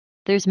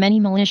there's many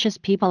malicious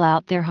people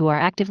out there who are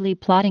actively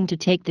plotting to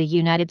take the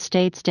United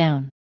States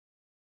down.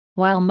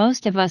 While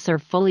most of us are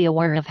fully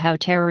aware of how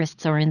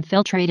terrorists are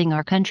infiltrating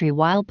our country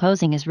while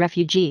posing as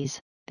refugees,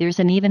 there's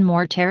an even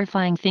more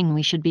terrifying thing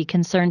we should be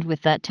concerned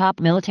with that top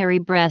military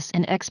brass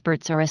and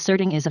experts are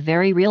asserting is a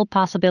very real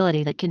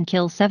possibility that can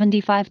kill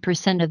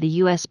 75% of the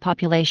US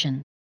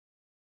population.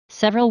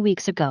 Several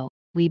weeks ago,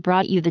 we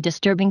brought you the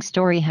disturbing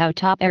story how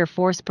top Air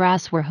Force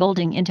brass were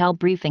holding intel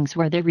briefings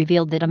where they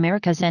revealed that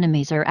America's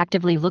enemies are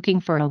actively looking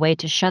for a way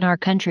to shut our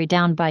country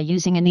down by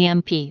using an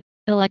EMP,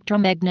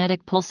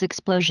 electromagnetic pulse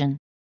explosion.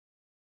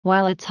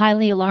 While it's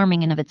highly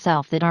alarming in of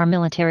itself that our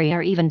military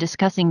are even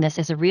discussing this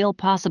as a real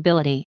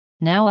possibility,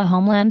 now a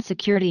Homeland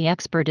Security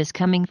expert is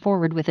coming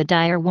forward with a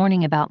dire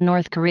warning about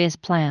North Korea's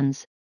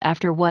plans,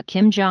 after what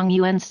Kim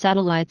Jong-un's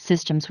satellite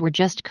systems were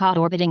just caught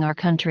orbiting our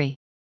country.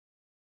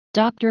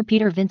 Dr.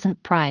 Peter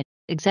Vincent Pride,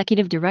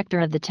 Executive Director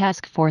of the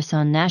Task Force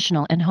on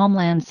National and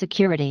Homeland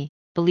Security,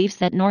 believes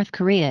that North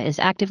Korea is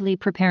actively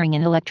preparing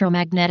an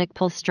electromagnetic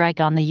pulse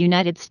strike on the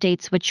United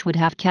States which would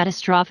have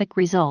catastrophic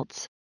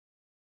results.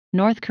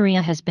 North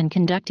Korea has been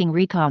conducting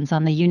recons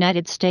on the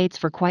United States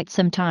for quite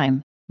some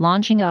time,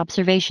 launching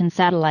observation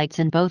satellites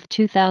in both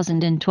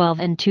 2012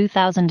 and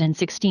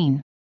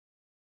 2016.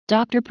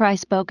 Dr.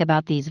 Price spoke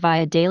about these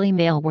via Daily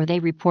Mail where they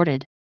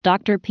reported,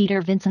 Dr.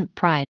 Peter Vincent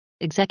Pride,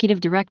 Executive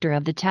Director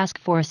of the Task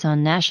Force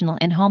on National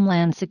and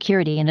Homeland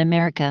Security in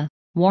America,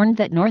 warned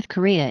that North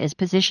Korea is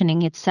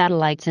positioning its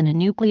satellites in a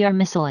nuclear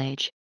missile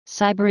age,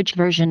 cyber-age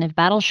version of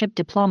battleship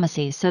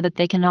diplomacy so that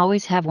they can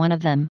always have one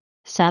of them,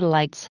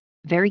 satellites,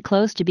 very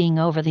close to being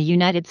over the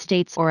United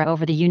States or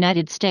over the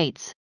United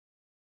States.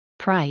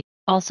 Pride,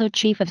 also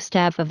Chief of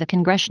Staff of the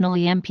Congressional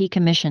EMP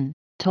Commission,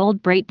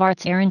 told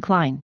Breitbart's Aaron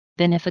Klein,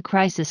 then if a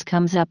crisis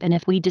comes up and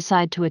if we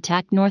decide to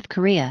attack North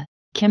Korea,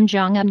 Kim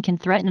Jong-un can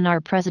threaten our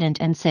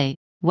president and say,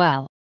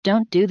 well,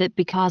 don't do that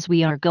because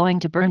we are going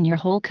to burn your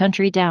whole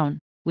country down,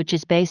 which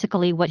is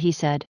basically what he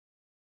said.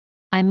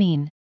 I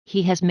mean,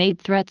 he has made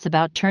threats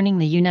about turning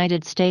the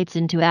United States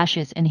into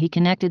ashes and he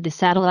connected the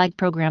satellite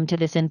program to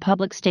this in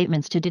public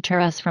statements to deter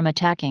us from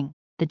attacking,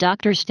 the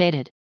doctor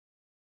stated.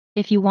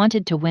 If you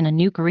wanted to win a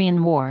new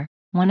Korean war,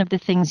 one of the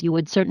things you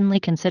would certainly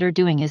consider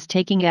doing is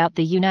taking out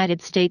the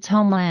United States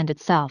homeland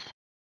itself.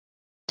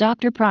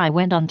 Dr. Pry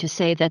went on to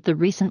say that the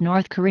recent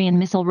North Korean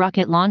missile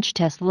rocket launch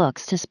test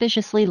looks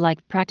suspiciously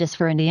like practice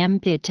for an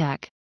EMP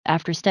attack,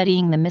 after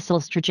studying the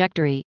missile's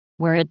trajectory,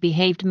 where it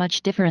behaved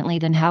much differently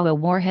than how a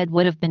warhead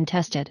would have been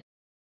tested.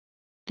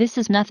 This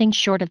is nothing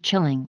short of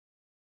chilling.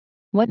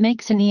 What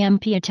makes an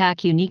EMP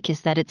attack unique is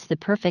that it's the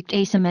perfect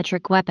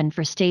asymmetric weapon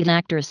for state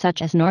actors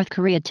such as North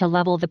Korea to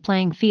level the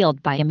playing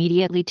field by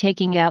immediately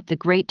taking out the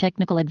great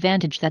technical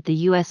advantage that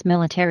the US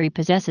military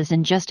possesses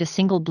in just a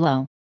single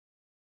blow.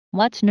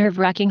 What's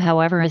nerve-wracking,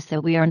 however, is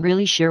that we aren't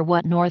really sure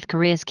what North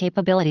Korea's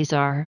capabilities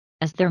are,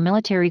 as their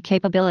military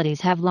capabilities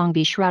have long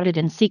been shrouded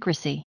in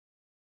secrecy.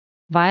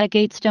 Via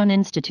Gatestone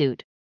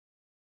Institute.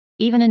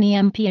 Even an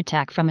EMP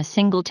attack from a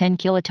single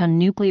 10-kiloton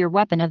nuclear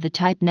weapon of the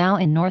type now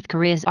in North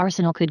Korea's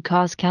arsenal could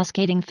cause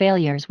cascading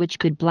failures which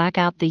could black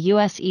out the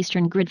U.S.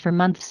 eastern grid for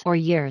months or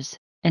years,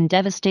 and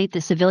devastate the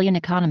civilian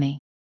economy.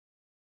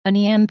 An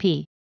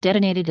EMP,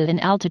 detonated at an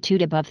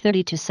altitude above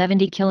 30 to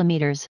 70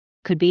 kilometers,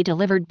 could be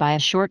delivered by a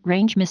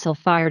short-range missile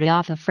fired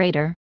off a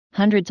freighter,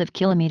 hundreds of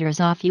kilometers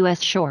off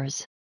U.S.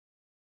 shores.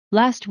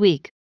 Last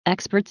week,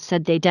 experts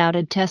said they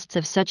doubted tests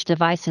of such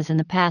devices in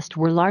the past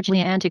were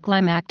largely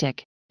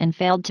anticlimactic, and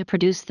failed to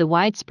produce the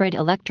widespread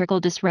electrical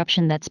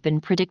disruption that's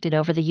been predicted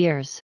over the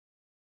years.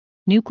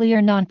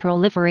 Nuclear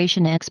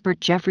non-proliferation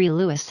expert Jeffrey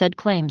Lewis said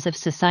claims of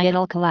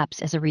societal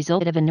collapse as a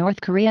result of a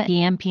North Korea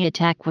EMP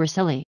attack were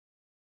silly.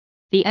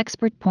 The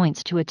expert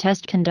points to a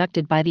test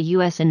conducted by the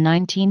U.S. in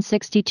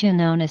 1962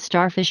 known as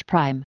Starfish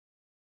Prime.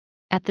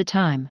 At the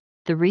time,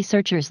 the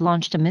researchers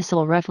launched a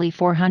missile roughly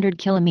 400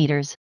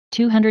 kilometers,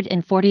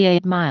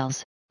 248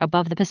 miles,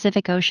 above the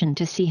Pacific Ocean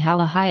to see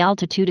how a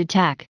high-altitude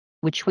attack,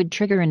 which would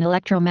trigger an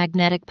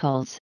electromagnetic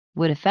pulse,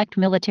 would affect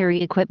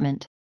military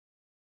equipment.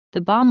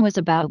 The bomb was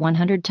about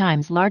 100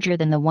 times larger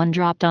than the one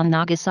dropped on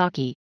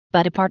Nagasaki,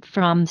 but apart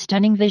from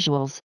stunning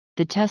visuals,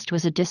 the test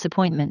was a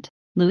disappointment,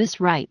 Lewis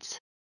writes.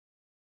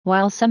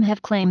 While some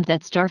have claimed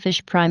that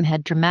Starfish Prime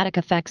had dramatic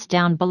effects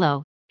down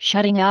below,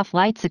 shutting off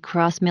lights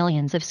across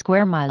millions of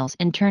square miles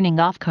and turning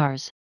off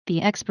cars,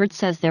 the expert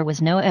says there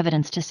was no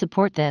evidence to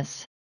support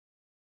this.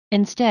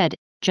 Instead,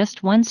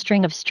 just one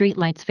string of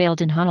streetlights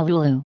failed in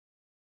Honolulu.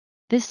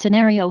 This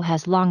scenario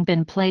has long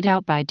been played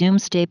out by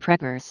doomsday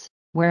preppers,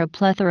 where a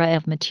plethora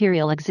of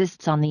material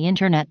exists on the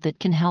internet that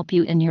can help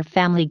you and your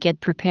family get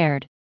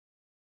prepared.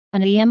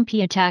 An EMP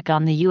attack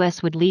on the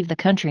U.S. would leave the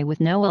country with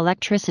no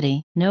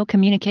electricity, no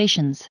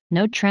communications,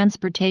 no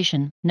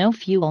transportation, no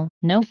fuel,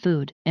 no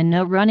food, and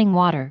no running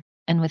water,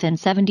 and within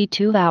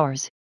 72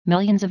 hours,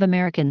 millions of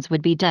Americans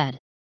would be dead.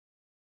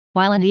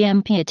 While an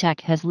EMP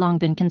attack has long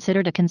been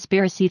considered a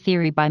conspiracy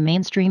theory by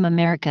mainstream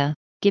America,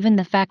 given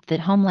the fact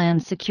that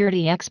Homeland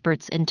Security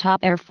experts and top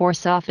Air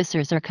Force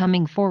officers are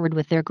coming forward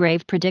with their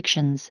grave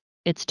predictions,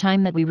 It's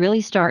time that we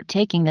really start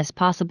taking this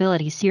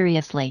possibility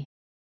seriously.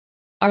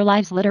 Our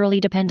lives literally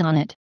depend on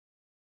it.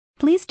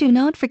 Please do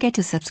not forget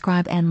to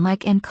subscribe and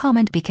like and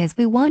comment because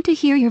we want to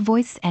hear your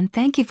voice, and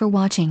thank you for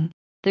watching.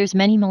 There's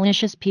many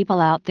malicious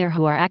people out there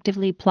who are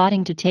actively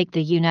plotting to take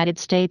the United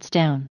States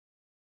down.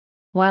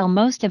 While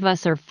most of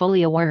us are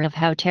fully aware of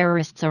how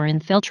terrorists are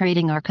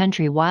infiltrating our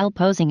country while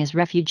posing as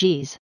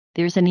refugees,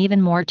 there's an even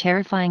more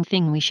terrifying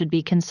thing we should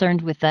be concerned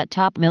with that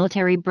top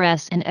military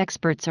brass and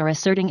experts are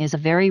asserting is a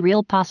very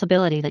real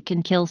possibility that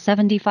can kill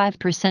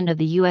 75% of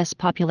the US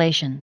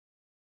population.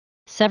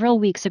 Several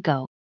weeks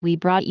ago, we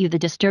brought you the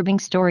disturbing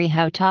story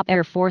how top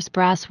Air Force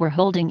brass were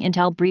holding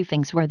intel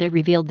briefings where they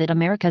revealed that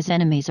America's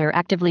enemies are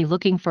actively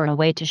looking for a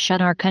way to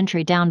shut our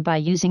country down by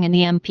using an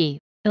EMP,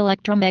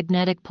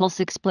 electromagnetic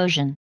pulse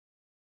explosion.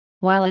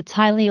 While it's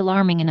highly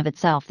alarming in of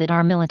itself that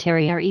our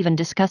military are even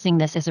discussing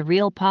this as a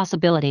real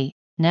possibility,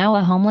 now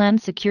a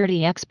Homeland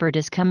Security expert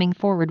is coming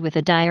forward with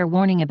a dire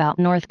warning about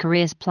North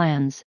Korea's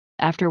plans,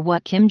 after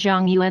what Kim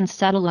Jong-un's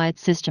satellite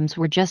systems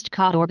were just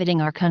caught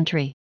orbiting our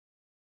country.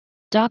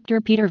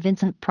 Dr. Peter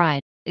Vincent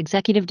Pride,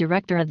 Executive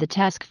Director of the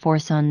Task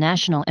Force on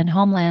National and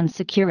Homeland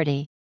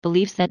Security,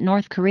 believes that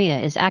North Korea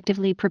is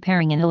actively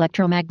preparing an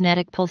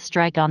electromagnetic pulse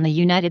strike on the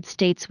United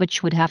States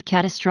which would have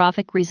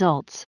catastrophic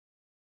results.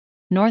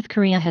 North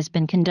Korea has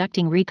been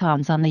conducting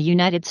recons on the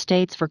United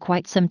States for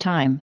quite some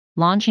time,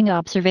 launching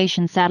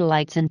observation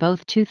satellites in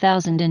both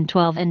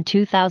 2012 and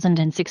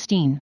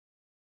 2016.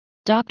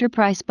 Dr.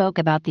 Pride spoke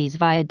about these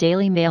via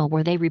Daily Mail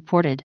where they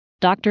reported,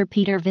 Dr.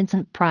 Peter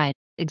Vincent Pride,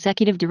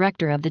 Executive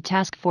Director of the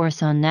Task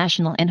Force on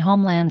National and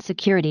Homeland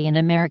Security in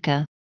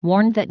America,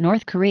 warned that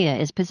North Korea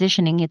is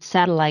positioning its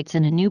satellites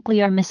in a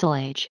nuclear missile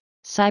age,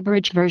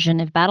 cyber-age version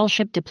of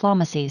battleship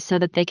diplomacy so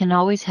that they can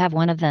always have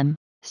one of them,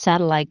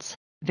 satellites,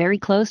 very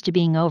close to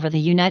being over the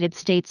United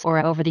States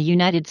or over the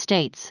United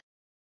States.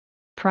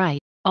 Pride,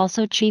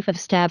 also Chief of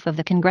Staff of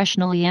the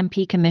Congressional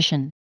EMP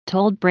Commission,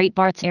 told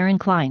Breitbart's Aaron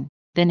Klein,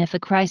 then if a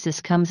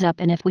crisis comes up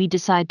and if we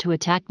decide to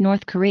attack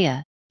North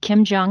Korea,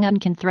 Kim Jong-un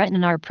can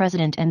threaten our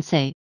president and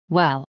say,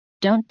 well,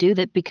 don't do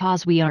that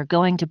because we are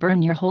going to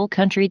burn your whole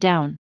country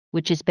down,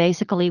 which is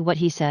basically what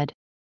he said.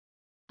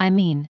 I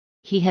mean,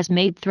 he has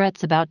made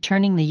threats about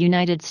turning the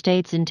United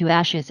States into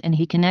ashes and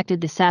he connected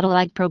the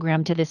satellite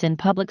program to this in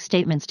public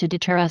statements to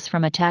deter us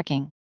from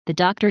attacking, the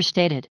doctor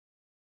stated.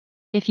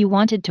 If you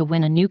wanted to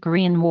win a new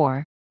Korean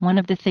war, one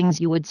of the things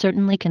you would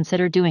certainly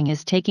consider doing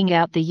is taking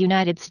out the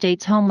United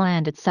States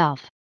homeland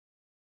itself.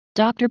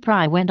 Dr.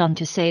 Pride went on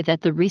to say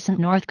that the recent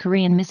North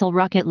Korean missile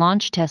rocket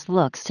launch test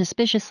looks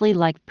suspiciously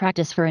like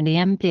practice for an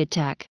EMP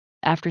attack,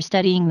 after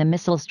studying the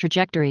missile's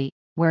trajectory,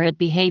 where it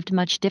behaved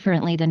much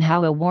differently than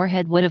how a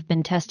warhead would have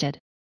been tested.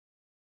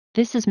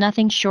 This is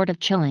nothing short of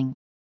chilling.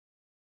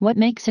 What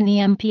makes an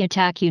EMP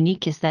attack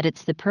unique is that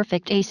it's the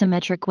perfect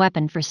asymmetric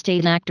weapon for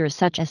state actors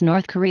such as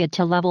North Korea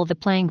to level the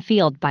playing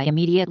field by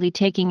immediately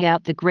taking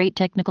out the great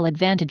technical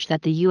advantage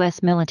that the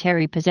US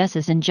military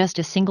possesses in just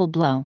a single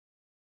blow.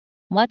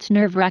 What's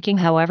nerve-wracking,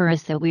 however,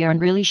 is that we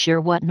aren't really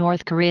sure what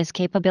North Korea's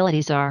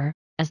capabilities are,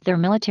 as their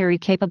military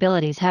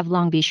capabilities have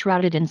long been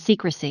shrouded in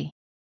secrecy.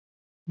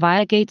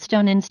 Via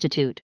Gatestone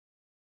Institute.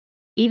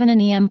 Even an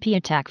EMP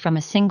attack from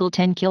a single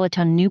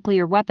 10-kiloton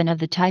nuclear weapon of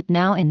the type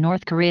now in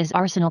North Korea's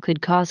arsenal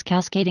could cause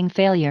cascading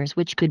failures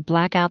which could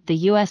black out the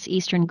U.S.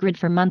 eastern grid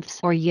for months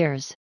or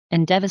years,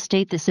 and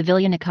devastate the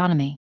civilian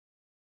economy.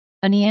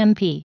 An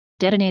EMP,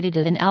 detonated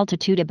at an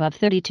altitude above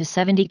 30 to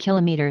 70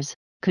 kilometers,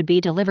 could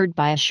be delivered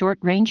by a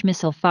short-range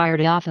missile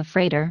fired off a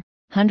freighter,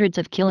 hundreds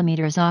of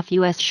kilometers off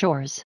U.S.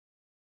 shores.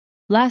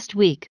 Last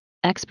week,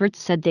 experts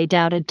said they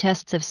doubted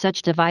tests of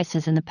such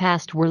devices in the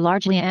past were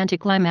largely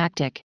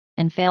anticlimactic,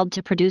 and failed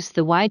to produce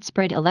the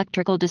widespread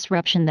electrical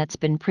disruption that's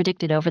been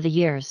predicted over the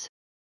years.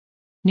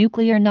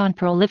 Nuclear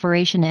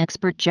non-proliferation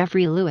expert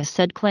Jeffrey Lewis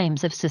said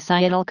claims of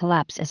societal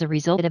collapse as a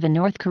result of a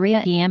North Korea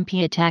EMP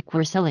attack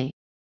were silly.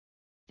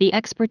 The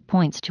expert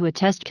points to a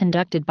test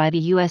conducted by the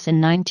U.S.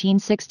 in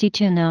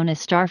 1962 known as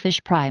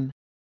Starfish Prime.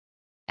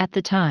 At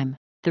the time,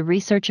 the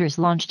researchers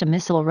launched a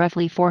missile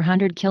roughly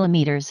 400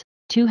 kilometers,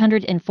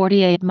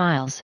 248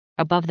 miles,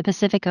 above the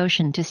Pacific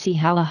Ocean to see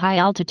how a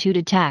high-altitude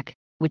attack,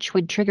 which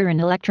would trigger an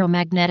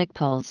electromagnetic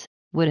pulse,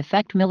 would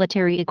affect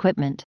military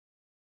equipment.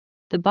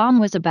 The bomb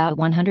was about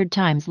 100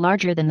 times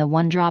larger than the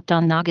one dropped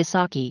on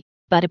Nagasaki,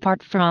 but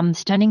apart from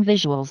stunning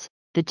visuals,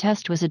 the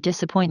test was a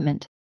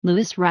disappointment,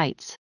 Lewis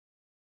writes.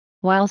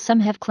 While some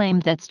have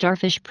claimed that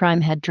Starfish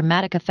Prime had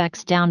dramatic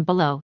effects down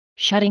below,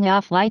 shutting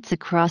off lights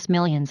across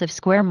millions of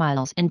square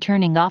miles and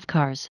turning off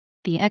cars,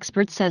 the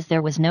expert says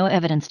there was no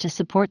evidence to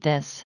support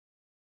this.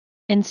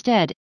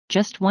 Instead,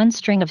 just one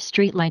string of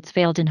streetlights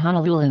failed in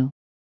Honolulu.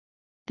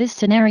 This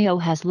scenario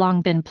has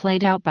long been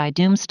played out by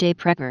doomsday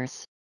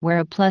preppers, where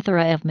a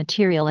plethora of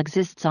material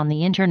exists on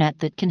the internet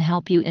that can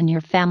help you and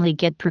your family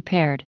get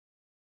prepared.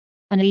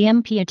 An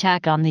EMP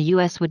attack on the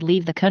U.S. would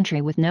leave the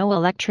country with no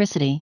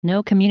electricity,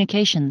 no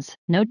communications,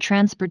 no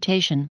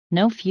transportation,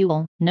 no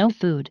fuel, no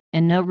food,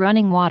 and no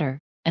running water,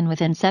 and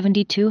within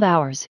 72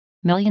 hours,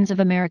 millions of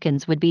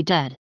Americans would be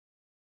dead.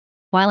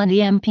 While an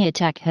EMP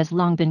attack has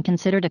long been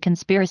considered a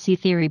conspiracy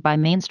theory by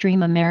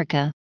mainstream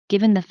America,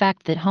 given the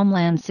fact that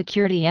Homeland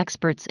Security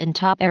experts and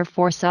top Air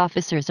Force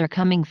officers are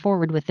coming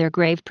forward with their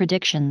grave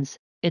predictions,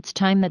 it's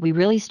time that we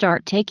really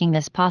start taking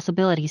this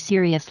possibility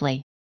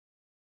seriously.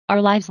 Our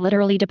lives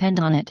literally depend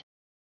on it.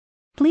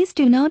 Please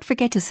do not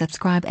forget to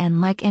subscribe and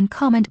like and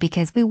comment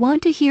because we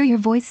want to hear your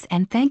voice,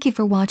 and thank you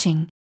for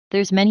watching.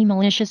 There's many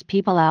malicious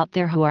people out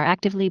there who are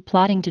actively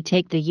plotting to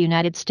take the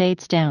United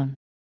States down.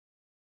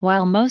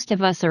 While most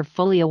of us are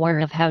fully aware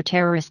of how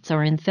terrorists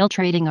are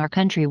infiltrating our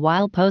country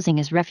while posing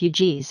as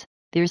refugees,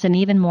 there's an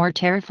even more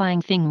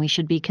terrifying thing we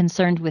should be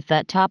concerned with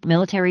that top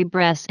military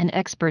brass and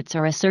experts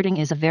are asserting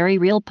is a very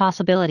real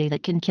possibility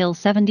that can kill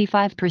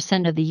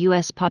 75% of the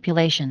US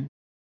population.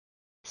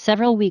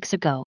 Several weeks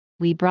ago,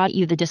 we brought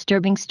you the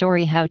disturbing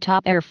story how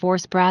top Air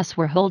Force brass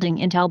were holding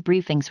intel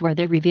briefings where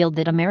they revealed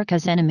that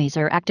America's enemies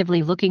are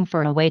actively looking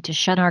for a way to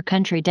shut our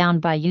country down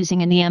by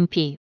using an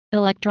EMP,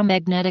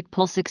 electromagnetic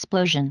pulse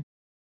explosion.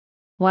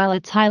 While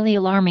it's highly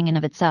alarming in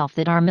of itself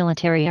that our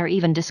military are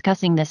even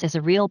discussing this as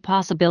a real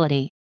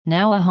possibility,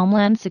 now a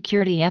Homeland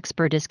Security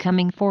expert is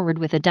coming forward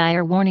with a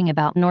dire warning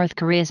about North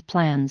Korea's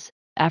plans,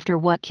 after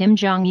what Kim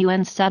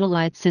Jong-un's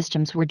satellite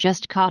systems were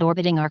just caught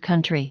orbiting our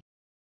country.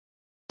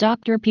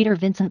 Dr. Peter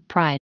Vincent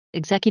Pride,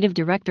 Executive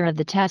Director of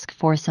the Task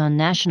Force on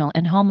National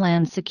and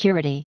Homeland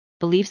Security,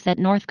 believes that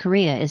North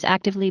Korea is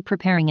actively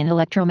preparing an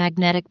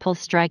electromagnetic pulse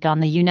strike on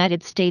the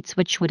United States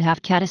which would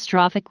have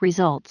catastrophic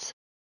results.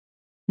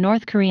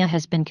 North Korea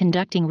has been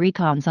conducting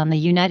recons on the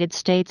United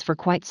States for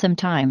quite some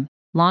time,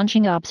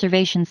 launching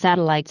observation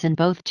satellites in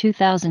both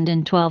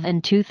 2012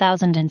 and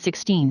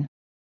 2016.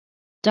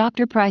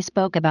 Dr. Price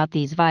spoke about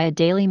these via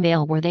Daily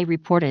Mail where they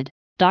reported,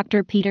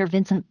 Dr. Peter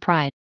Vincent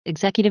Pride,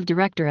 Executive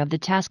Director of the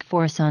Task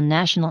Force on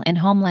National and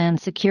Homeland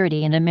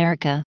Security in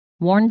America,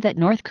 warned that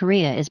North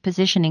Korea is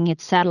positioning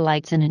its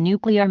satellites in a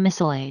nuclear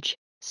missile age,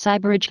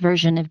 cyber-age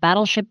version of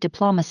battleship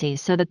diplomacy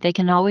so that they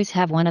can always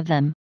have one of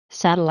them,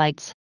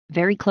 satellites,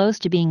 very close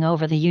to being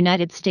over the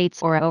United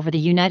States or over the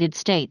United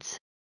States.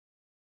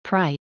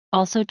 Pride,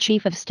 also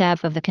Chief of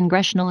Staff of the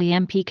Congressional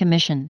EMP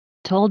Commission,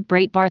 told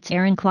Breitbart's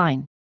Aaron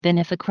Klein, then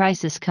if a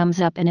crisis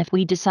comes up and if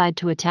we decide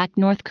to attack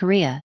North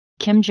Korea,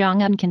 Kim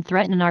Jong-un can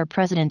threaten our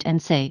president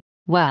and say,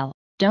 well,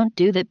 don't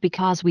do that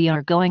because we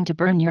are going to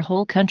burn your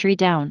whole country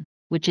down,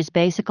 which is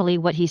basically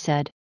what he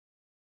said.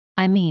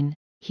 I mean,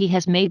 he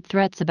has made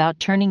threats about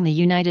turning the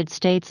United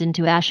States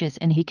into ashes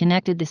and he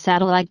connected the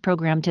satellite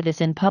program to this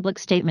in public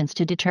statements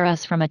to deter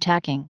us from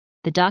attacking,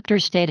 the doctor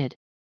stated.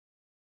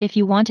 If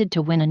you wanted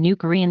to win a new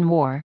Korean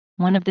war,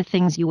 one of the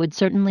things you would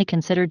certainly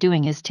consider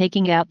doing is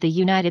taking out the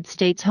United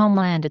States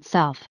homeland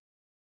itself.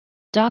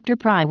 Dr.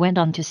 Pry went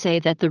on to say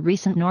that the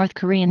recent North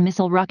Korean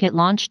missile rocket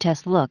launch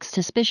test looks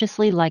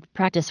suspiciously like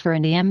practice for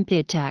an EMP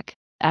attack,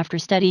 after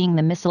studying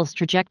the missile's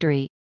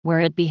trajectory,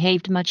 where it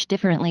behaved much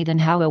differently than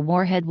how a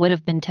warhead would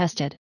have been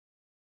tested.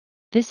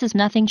 This is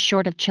nothing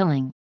short of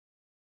chilling.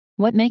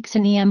 What makes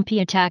an EMP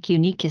attack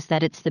unique is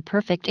that it's the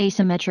perfect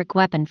asymmetric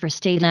weapon for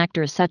state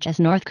actors such as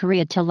North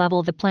Korea to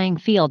level the playing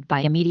field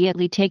by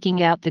immediately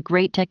taking out the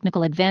great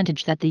technical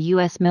advantage that the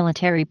US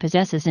military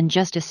possesses in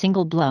just a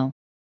single blow.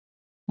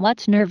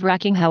 What's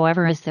nerve-wracking,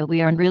 however, is that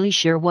we aren't really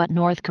sure what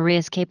North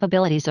Korea's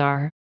capabilities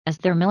are, as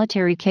their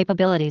military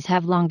capabilities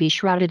have long been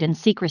shrouded in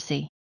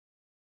secrecy.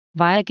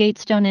 Via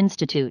Gatestone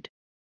Institute.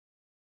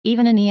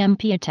 Even an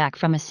EMP attack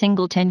from a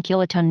single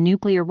 10-kiloton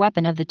nuclear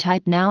weapon of the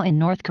type now in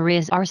North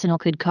Korea's arsenal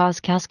could cause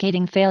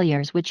cascading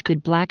failures which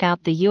could black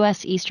out the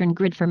U.S. eastern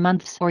grid for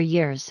months or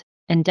years,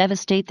 and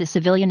devastate the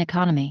civilian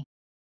economy.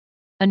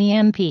 An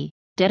EMP,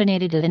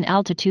 detonated at an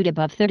altitude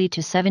above 30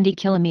 to 70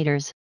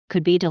 kilometers,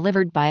 could be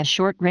delivered by a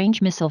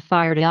short-range missile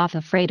fired off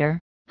a freighter,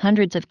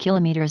 hundreds of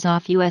kilometers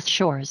off U.S.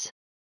 shores.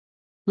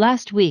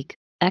 Last week,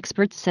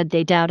 experts said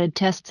they doubted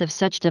tests of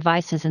such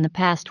devices in the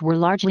past were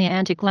largely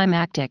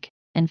anticlimactic,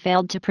 and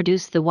failed to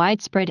produce the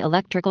widespread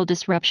electrical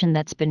disruption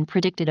that's been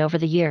predicted over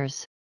the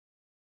years.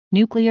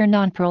 Nuclear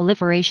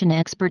non-proliferation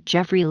expert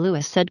Jeffrey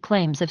Lewis said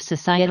claims of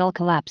societal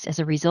collapse as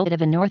a result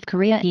of a North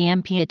Korea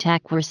EMP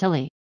attack were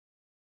silly.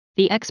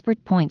 The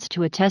expert points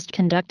to a test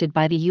conducted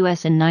by the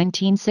U.S. in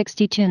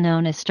 1962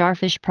 known as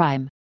Starfish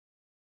Prime.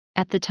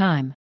 At the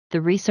time,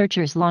 the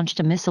researchers launched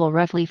a missile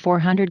roughly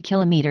 400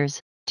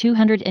 kilometers,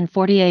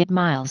 248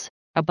 miles,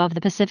 above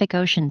the Pacific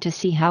Ocean to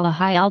see how a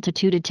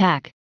high-altitude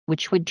attack,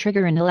 which would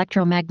trigger an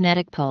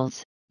electromagnetic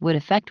pulse, would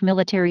affect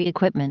military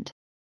equipment.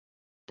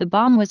 The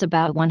bomb was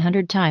about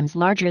 100 times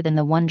larger than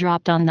the one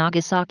dropped on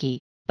Nagasaki,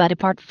 but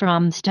apart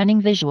from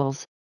stunning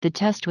visuals, the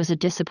test was a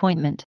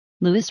disappointment,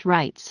 Lewis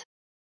writes.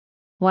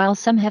 While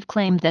some have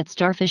claimed that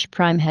Starfish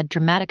Prime had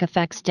dramatic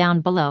effects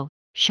down below,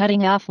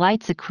 shutting off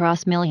lights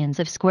across millions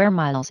of square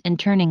miles and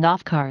turning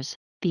off cars,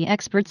 the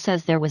expert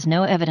says there was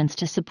no evidence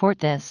to support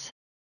this.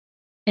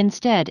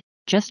 Instead,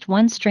 just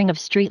one string of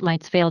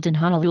streetlights failed in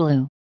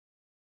Honolulu.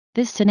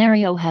 This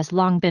scenario has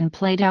long been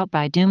played out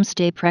by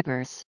doomsday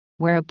preppers,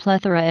 where a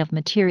plethora of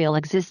material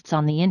exists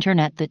on the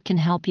internet that can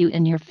help you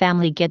and your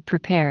family get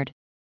prepared.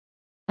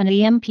 An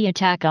EMP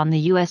attack on the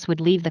US would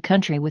leave the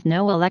country with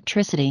no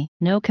electricity,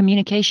 no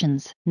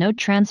communications, no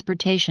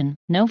transportation,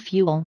 no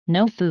fuel,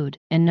 no food,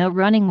 and no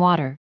running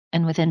water,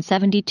 and within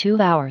 72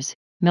 hours,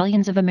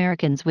 millions of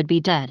Americans would be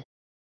dead.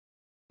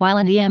 While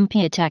an EMP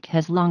attack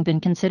has long been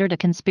considered a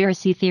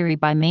conspiracy theory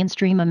by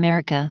mainstream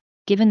America,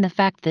 given the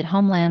fact that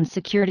Homeland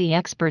Security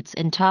experts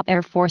and top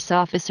Air Force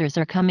officers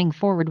are coming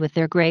forward with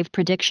their grave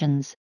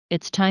predictions,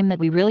 it's time that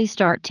we really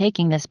start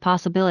taking this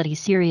possibility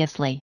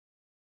seriously.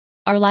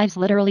 Our lives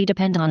literally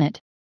depend on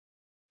it.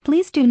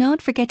 Please do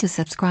not forget to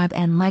subscribe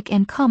and like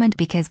and comment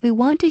because we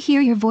want to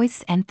hear your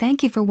voice, and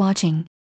thank you for watching.